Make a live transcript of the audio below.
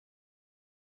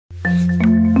Hi,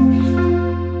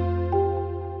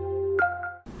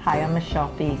 I'm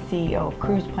Michelle Fee, CEO of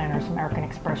Cruise Planners American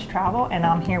Express Travel, and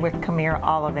I'm here with Camille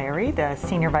Olivere, the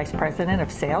Senior Vice President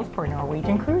of Sales for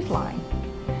Norwegian Cruise Line.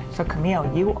 So Camille,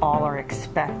 you all are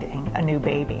expecting a new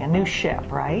baby, a new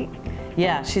ship, right?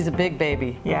 Yeah, she's a big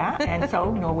baby. Yeah, and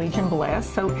so Norwegian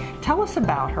Bliss. So tell us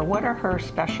about her. What are her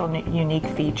special, unique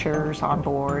features on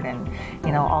board, and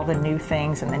all the new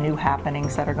things and the new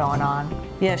happenings that are going on?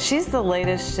 Yeah, she's the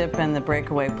latest ship in the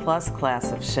Breakaway Plus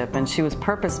class of ship, and she was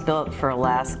purpose-built for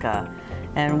Alaska.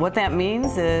 And what that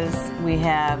means is we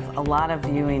have a lot of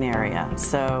viewing area.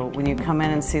 So when you come in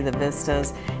and see the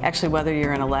vistas, actually whether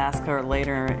you're in Alaska or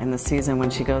later in the season when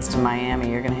she goes to Miami,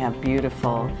 you're going to have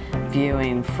beautiful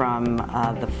viewing from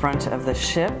the front of the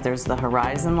ship. There's the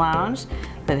Horizon Lounge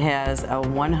that has a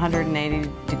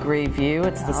 180-degree view.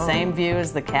 It's the same view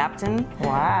as the captain.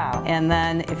 Wow. And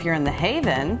then if you're in the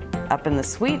Haven, up in the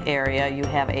suite area, you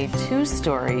have a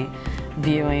two-story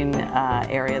viewing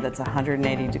area that's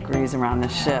 180 degrees around the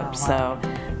ship. Wow. So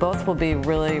both will be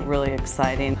really, really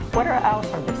exciting. What else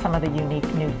are some of the unique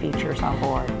new features on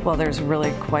board? Well, there's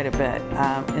really quite a bit.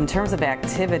 In terms of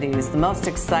activities, the most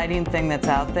exciting thing that's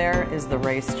out there is the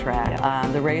racetrack. Yeah.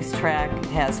 The racetrack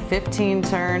has 15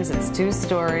 turns, it's 2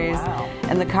 stories,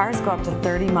 and the cars go up to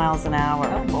 30 miles an hour.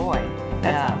 Oh boy.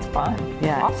 That sounds fun.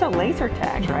 Yeah. Also laser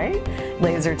tag, right?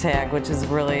 Laser tag, which is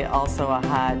really also a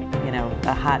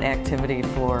hot activity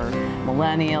for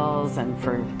millennials and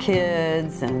for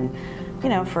kids and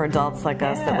for adults like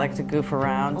us that like to goof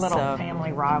around. A little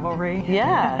family rivalry.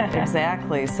 Yeah,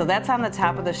 exactly. So that's on the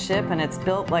top of the ship, and it's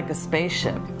built like a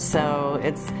spaceship. So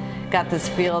it's got this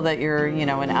feel that you're, in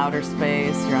outer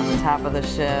space, you're on the top of the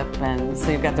ship, and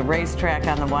so you've got the racetrack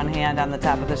on the one hand on the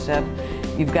top of the ship.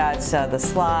 You've got the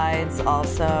slides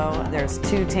also. There's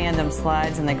 2 tandem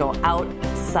slides, and they go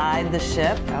outside the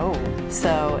ship. Oh.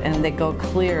 So, and they go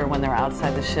clear when they're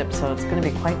outside the ship, so it's going to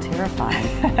be quite terrifying.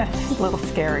 A little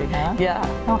scary, huh? Yeah.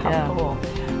 Oh, how cool.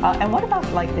 And what about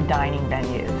like the dining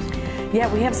venues? Yeah,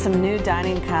 we have some new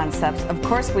dining concepts. Of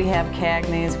course, we have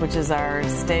Cagney's, which is our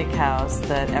steakhouse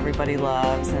that everybody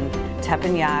loves, and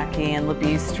Teppanyaki and La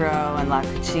Bistro and La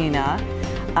Cucina.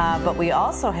 But we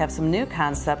also have some new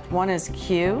concepts. One is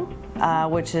Q,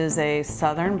 which is a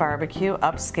southern barbecue.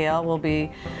 Upscale. We'll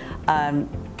be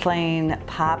playing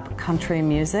pop country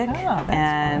music,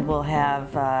 and we'll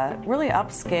have really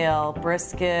upscale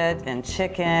brisket and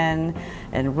chicken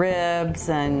and ribs,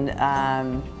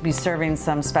 and be serving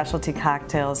some specialty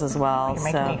cocktails as well. You're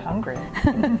making me hungry.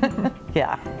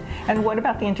 Yeah. And what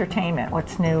about the entertainment?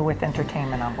 What's new with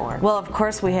entertainment on board? Well, of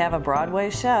course, we have a Broadway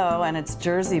show, and it's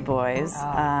Jersey Boys.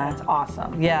 Oh, that's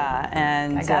awesome. Yeah,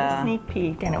 and I got a sneak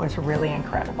peek, and it was really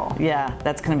incredible. Yeah,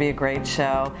 that's going to be a great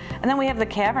show. And then we have the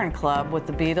Cavern Club with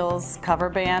the Beatles cover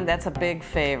band. That's a big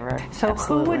favorite. So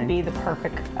Absolutely. Who would be the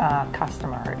perfect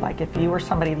customer? Like if you were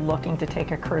somebody looking to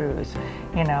take a cruise,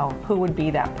 who would be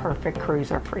that perfect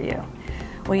cruiser for you?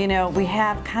 Well, we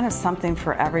have kind of something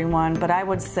for everyone, but I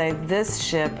would say this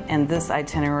ship and this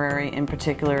itinerary in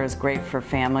particular is great for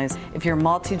families. If you're a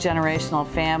multi-generational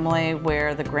family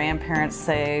where the grandparents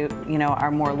say,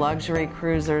 are more luxury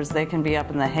cruisers, they can be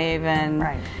up in the Haven.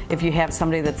 Right. If you have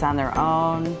somebody that's on their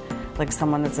own, like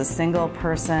someone that's a single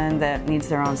person that needs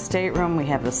their own stateroom, we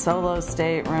have the solo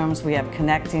staterooms, we have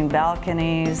connecting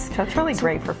balconies. So it's really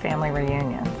great for family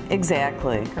reunion.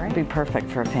 Exactly. Great. It'd be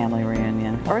perfect for a family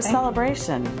reunion or a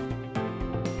celebration.